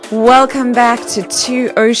Welcome back to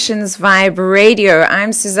Two Oceans Vibe Radio.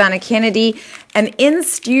 I'm Susana Kennedy, and in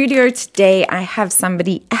studio today I have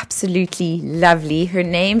somebody absolutely lovely. Her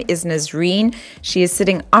name is Nisreen. She is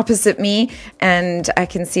sitting opposite me, and I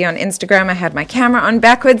can see on Instagram I had my camera on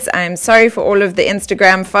backwards. I'm sorry for all of the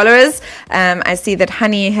Instagram followers. I see that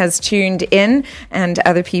Honey has tuned in and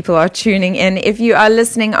other people are tuning in. If you are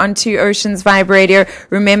listening on Two Oceans Vibe Radio,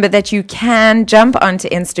 remember that you can jump onto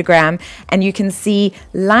Instagram and you can see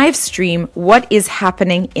live stream what is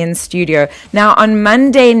happening in studio. Now on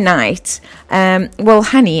Monday night,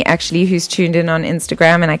 Honey actually, who's tuned in on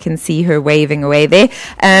Instagram, and I can see her waving away there,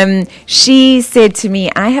 she said to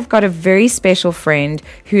me, I have got a very special friend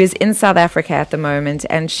who is in South Africa at the moment,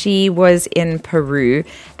 and she was in Peru,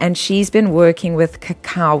 and she's been working with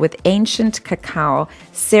cacao, with ancient cacao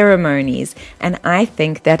ceremonies, and I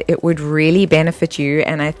think that it would really benefit you,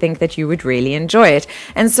 and I think that you would really enjoy it.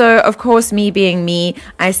 And so, of course, me being me,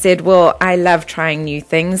 I said, well, I love trying new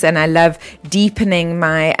things, and I love deepening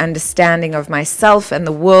my understanding of myself and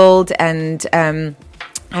the world, and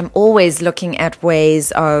I'm always looking at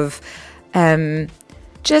ways of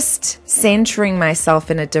just centering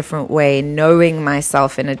myself in a different way, knowing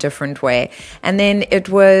myself in a different way. And then it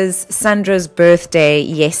was Sandra's birthday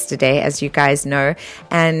yesterday, as you guys know,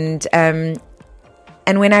 and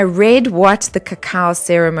when I read what the cacao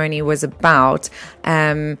ceremony was about,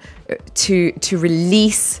 to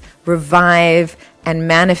release, revive, and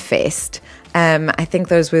manifest, I think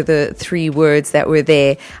those were the three words that were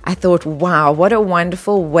there. I thought, wow, what a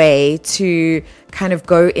wonderful way to kind of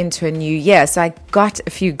go into a new year. So I got a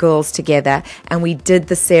few girls together and we did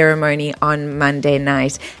the ceremony on Monday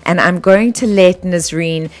night. And I'm going to let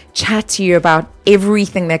Nisreen chat to you about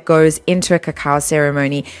everything that goes into a cacao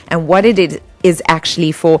ceremony and what it is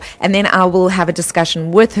actually for. And then I will have a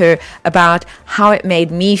discussion with her about how it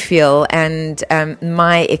made me feel and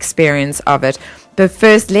my experience of it. But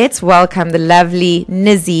first, let's welcome the lovely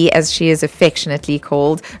Nizzy, as she is affectionately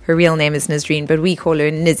called. Her real name is Nisreen, but we call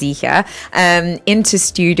her Nizzy here, into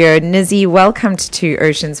studio. Nizzy, welcome to Two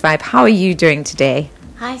Oceans Vibe. How are you doing today?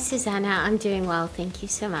 Hi, Susana. I'm doing well. Thank you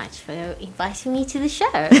so much for inviting me to the show.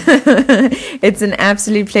 It's an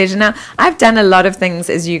absolute pleasure. Now, I've done a lot of things,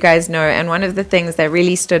 as you guys know, and one of the things that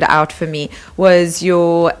really stood out for me was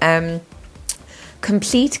your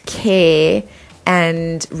complete care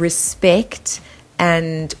and respect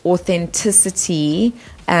and authenticity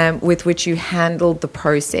with which you handled the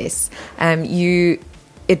process.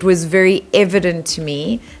 It was very evident to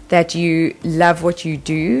me that you love what you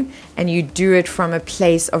do, and you do it from a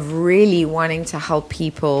place of really wanting to help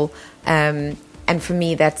people. And for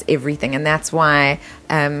me, that's everything. And that's why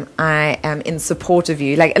I am in support of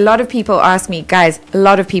you. Like, a lot of people ask me, guys, a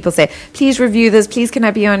lot of people say, please review this. Please, can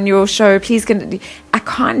I be on your show? Please, I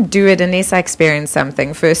can't do it unless I experience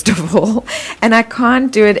something, first of all. And I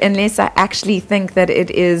can't do it unless I actually think that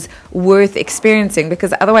it is worth experiencing,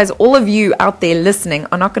 because otherwise all of you out there listening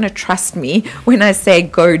are not going to trust me when I say,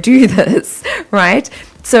 go do this, right?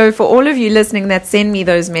 So for all of you listening that send me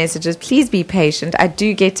those messages, please be patient. I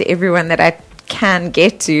do get to everyone that I can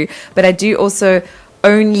get to, but I do also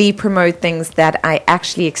only promote things that I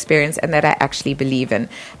actually experience and that I actually believe in.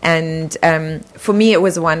 And for me, it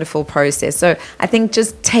was a wonderful process. So I think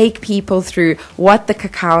just take people through what the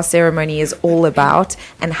cacao ceremony is all about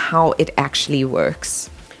and how it actually works.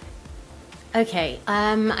 Okay,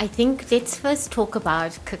 I think let's first talk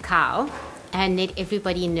about cacao and let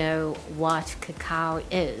everybody know what cacao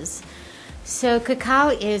is. So cacao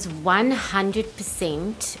is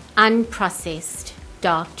 100% unprocessed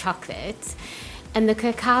dark chocolate, and the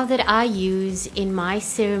cacao that I use in my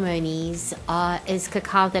ceremonies is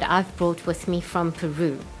cacao that I've brought with me from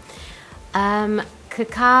Peru.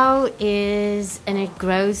 Cacao and it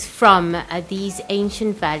grows from these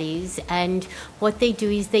ancient valleys, and what they do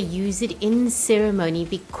is they use it in ceremony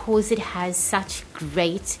because it has such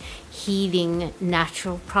great healing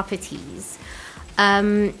natural properties.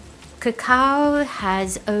 Cacao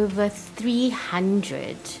has over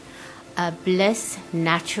 300 bliss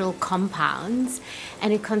natural compounds,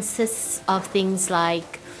 and it consists of things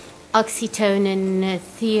like oxytocin,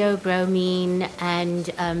 theobromine, and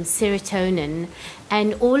serotonin.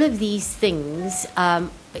 And all of these things are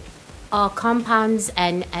compounds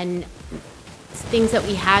and things that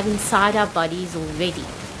we have inside our bodies already.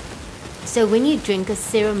 So when you drink a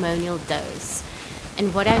ceremonial dose,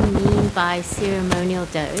 and what I mean by ceremonial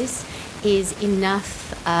dose is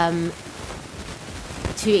enough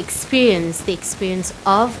to experience the experience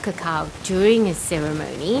of cacao during a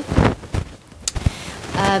ceremony,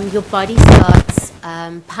 your body starts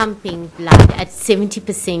pumping blood at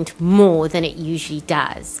 70% more than it usually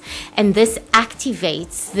does. And this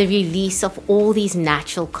activates the release of all these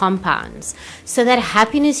natural compounds. So that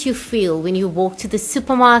happiness you feel when you walk to the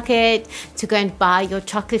supermarket to go and buy your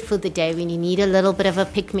chocolate for the day, when you need a little bit of a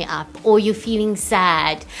pick-me-up, or you're feeling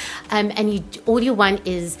sad, and all you want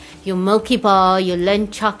is your Milky Bar, your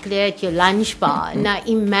Lindt chocolate, your Lunch Bar. Now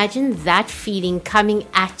imagine that feeling coming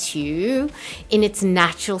at you in its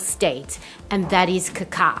natural state, and that is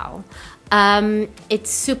cacao. It's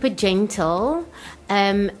super gentle.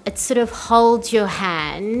 It sort of holds your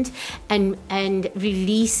hand and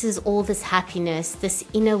releases all this happiness, this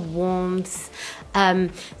inner warmth,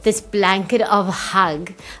 this blanket of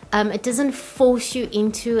hug. It doesn't force you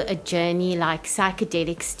into a journey like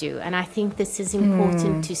psychedelics do. And I think this is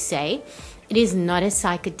important to say. It is not a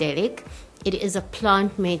psychedelic. It is a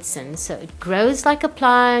plant medicine. So it grows like a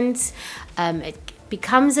plant. It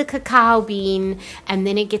becomes a cacao bean, and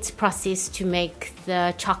then it gets processed to make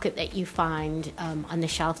the chocolate that you find on the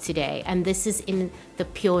shelf today. And this is in the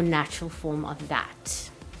pure natural form of that.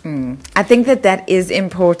 I think that is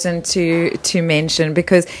important to mention,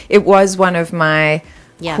 because it was one of my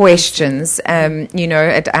questions. I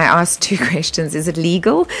asked two questions: is it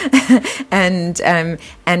legal, and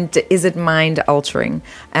is it mind altering?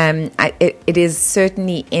 It is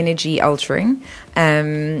certainly energy altering.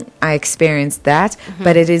 I experienced that,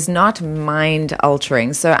 but it is not mind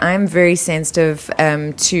altering. So I'm very sensitive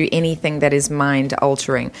to anything that is mind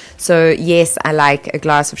altering. So yes, I like a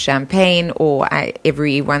glass of champagne, or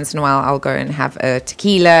every once in a while I'll go and have a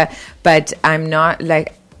tequila, but I'm not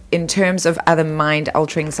like, in terms of other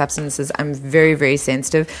mind-altering substances, I'm very, very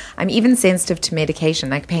sensitive. I'm even sensitive to medication,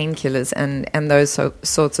 like painkillers and those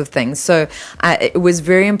sorts of things. So it was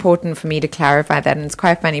very important for me to clarify that. And it's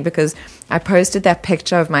quite funny, because I posted that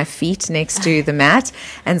picture of my feet next to the mat,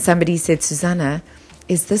 and somebody said, Susana,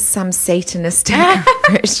 is this some Satanistic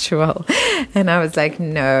ritual? And I was like,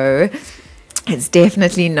 no, it's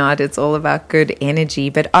definitely not. It's all about good energy.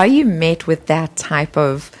 But are you met with that type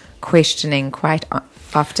of questioning quite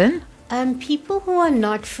often? People who are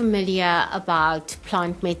not familiar about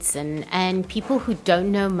plant medicine and people who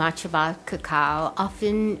don't know much about cacao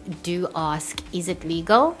often do ask, is it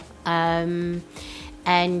legal? Or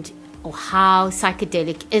how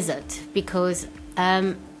psychedelic is it? Because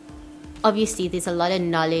obviously there's a lot of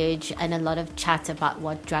knowledge and a lot of chat about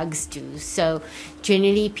what drugs do. So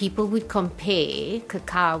generally people would compare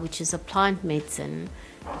cacao, which is a plant medicine,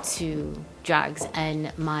 to drugs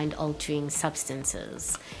and mind-altering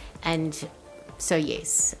substances. And so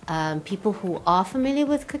yes, people who are familiar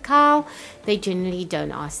with cacao, they generally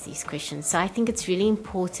don't ask these questions. So I think it's really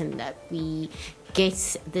important that we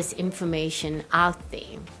get this information out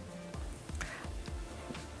there.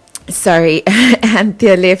 Sorry,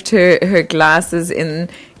 Anthea left her glasses in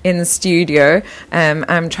studio.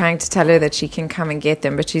 I'm trying to tell her that she can come and get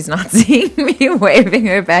them, but she's not seeing me waving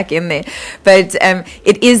her back in there. But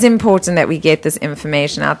it is important that we get this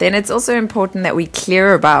information out there. And it's also important that we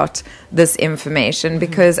clear about this information,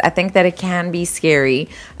 because I think that it can be scary.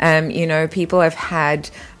 People have had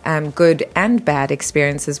good and bad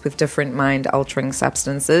experiences with different mind-altering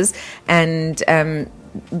substances.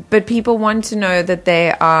 But people want to know that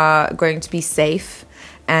they are going to be safe,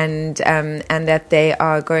 and that they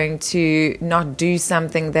are going to not do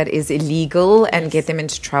something that is illegal and get them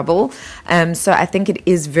into trouble. So I think it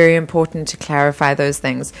is very important to clarify those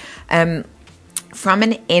things. From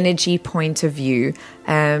an energy point of view,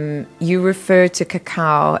 you refer to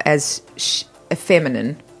cacao as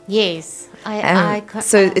feminine. Yes.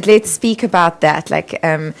 So let's speak about that, like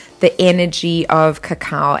the energy of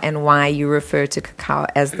cacao and why you refer to cacao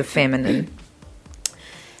as the feminine.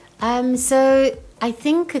 So I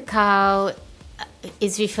think cacao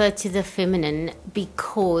is referred to the feminine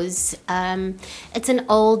because it's an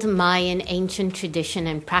old Mayan ancient tradition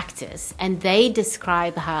and practice, and they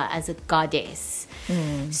describe her as a goddess.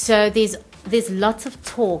 So there's lots of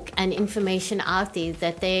talk and information out there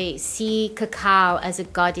that they see cacao as a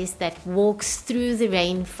goddess that walks through the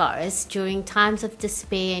rainforest during times of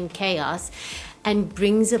despair and chaos, and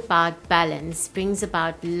brings about balance, brings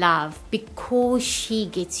about love, because she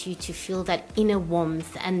gets you to feel that inner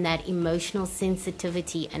warmth and that emotional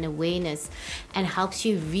sensitivity and awareness, and helps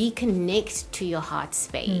you reconnect to your heart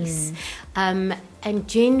space. And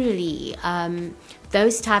generally,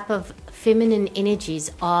 those type of feminine energies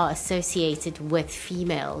are associated with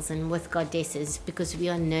females and with goddesses, because we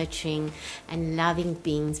are nurturing and loving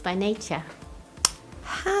beings by nature.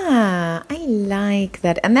 I like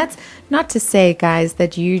that. And that's not to say, guys,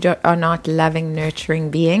 that you are not loving, nurturing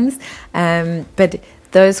beings. But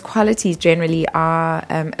those qualities generally are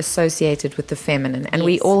associated with the feminine, and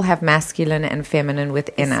we all have masculine and feminine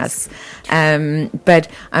within us. But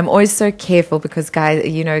I'm always so careful because guys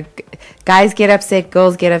get upset,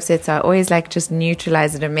 girls get upset. So I always like just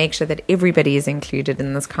neutralize it and make sure that everybody is included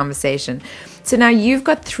in this conversation. So now you've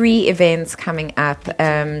got 3 events coming up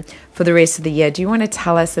for the rest of the year. Do you want to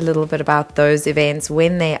tell us a little bit about those events,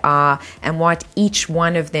 when they are, and what each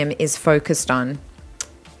one of them is focused on?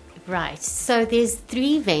 Right. So there's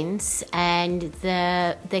 3 events, and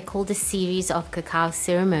they're called a series of cacao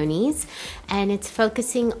ceremonies, and it's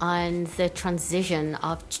focusing on the transition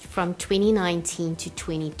from 2019 to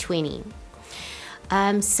 2020.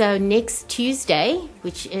 So next Tuesday,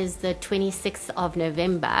 which is the 26th of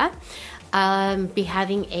November, be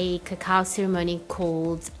having a cacao ceremony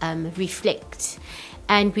called Reflect.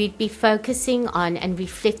 And we'd be focusing on and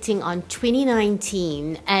reflecting on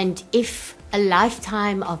 2019, and if a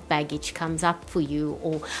lifetime of baggage comes up for you,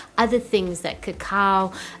 or other things that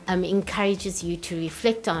cacao encourages you to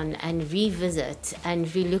reflect on and revisit and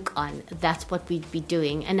relook on, that's what we'd be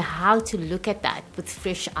doing, and how to look at that with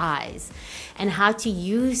fresh eyes, and how to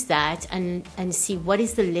use that and see what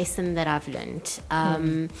is the lesson that I've learned.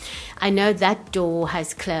 I know that door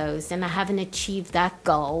has closed and I haven't achieved that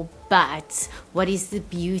goal, but what is the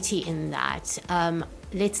beauty in that?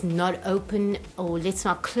 Let's not open, or let's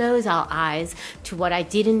not close our eyes to what I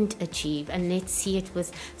didn't achieve, and let's see it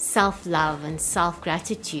with self-love and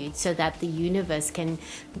self-gratitude, so that the universe can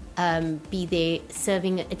be there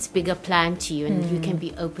serving its bigger plan to you, and you can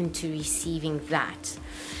be open to receiving that.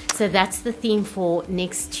 So that's the theme for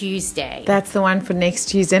next Tuesday. That's the one for next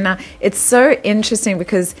Tuesday. Now, it's so interesting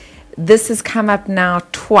because this has come up now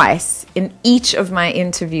twice in each of my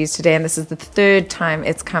interviews today, and this is the 3rd time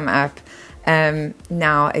it's come up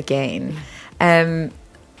now again.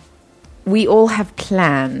 We all have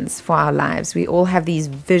plans for our lives. We all have these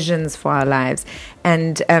visions for our lives.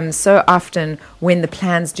 And so often when the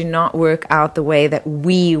plans do not work out the way that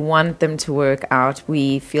we want them to work out,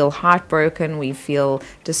 we feel heartbroken, we feel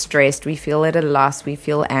distressed, we feel at a loss, we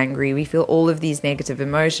feel angry, we feel all of these negative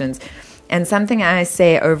emotions. And something I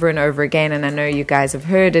say over and over again, and I know you guys have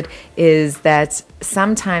heard it, is that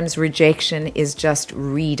sometimes rejection is just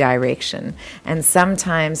redirection. And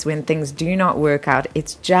sometimes when things do not work out,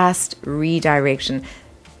 it's just redirection.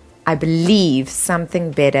 I believe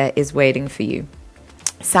something better is waiting for you.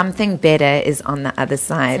 Something better is on the other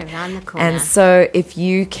side. It's around the corner. And so if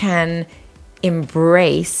you can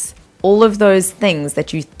embrace all of those things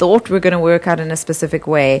that you thought were going to work out in a specific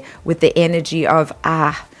way with the energy of,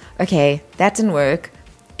 okay, that didn't work,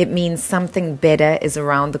 it means something better is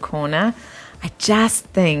around the corner. I just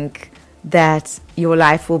think that your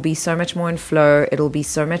life will be so much more in flow, it'll be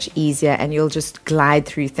so much easier, and you'll just glide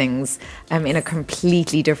through things in a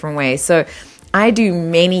completely different way. So I do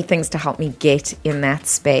many things to help me get in that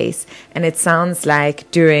space, and it sounds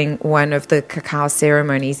like doing one of the cacao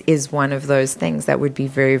ceremonies is one of those things that would be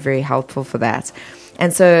very, very helpful for that.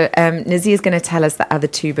 And so Nizzy is going to tell us the other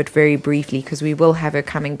 2, but very briefly, because we will have her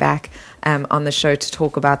coming back on the show to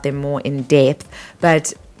talk about them more in depth.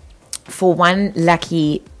 But for one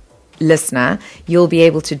lucky listener, you'll be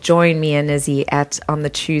able to join me and Nizzy on the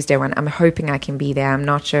Tuesday one. I'm hoping I can be there. I'm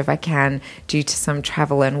not sure if I can due to some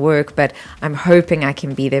travel and work, but I'm hoping I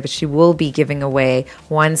can be there. But she will be giving away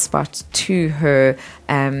one spot to her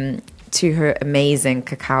amazing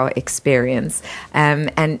cacao experience. And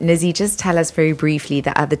Nizzy, just tell us very briefly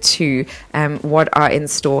the other 2, what are in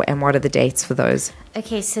store and what are the dates for those?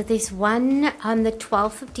 Okay, so there's one on the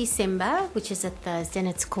 12th of December, which is a Thursday, and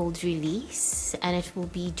it's called Release, and it will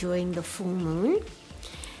be during the full moon.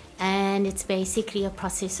 And it's basically a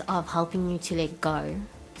process of helping you to let go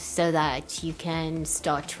so that you can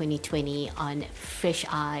start 2020 on fresh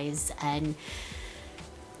eyes and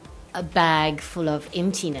a bag full of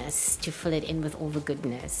emptiness to fill it in with all the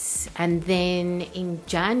goodness. And then in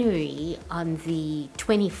January, on the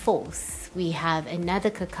 24th, we have another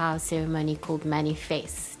cacao ceremony called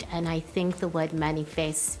Manifest. And I think the word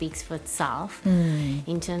manifest speaks for itself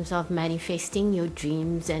in terms of manifesting your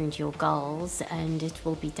dreams and your goals. And it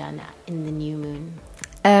will be done in the new moon.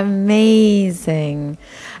 Amazing.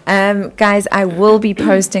 Guys, I will be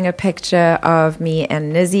posting a picture of me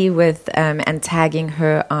and Nizzy with and tagging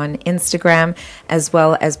her on Instagram, as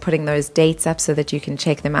well as putting those dates up so that you can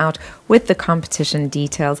check them out with the competition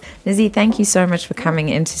details. Nizzy, thank you so much for coming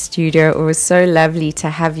into studio. It was so lovely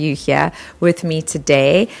to have you here with me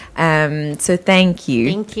today. So thank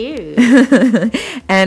you. Thank you. And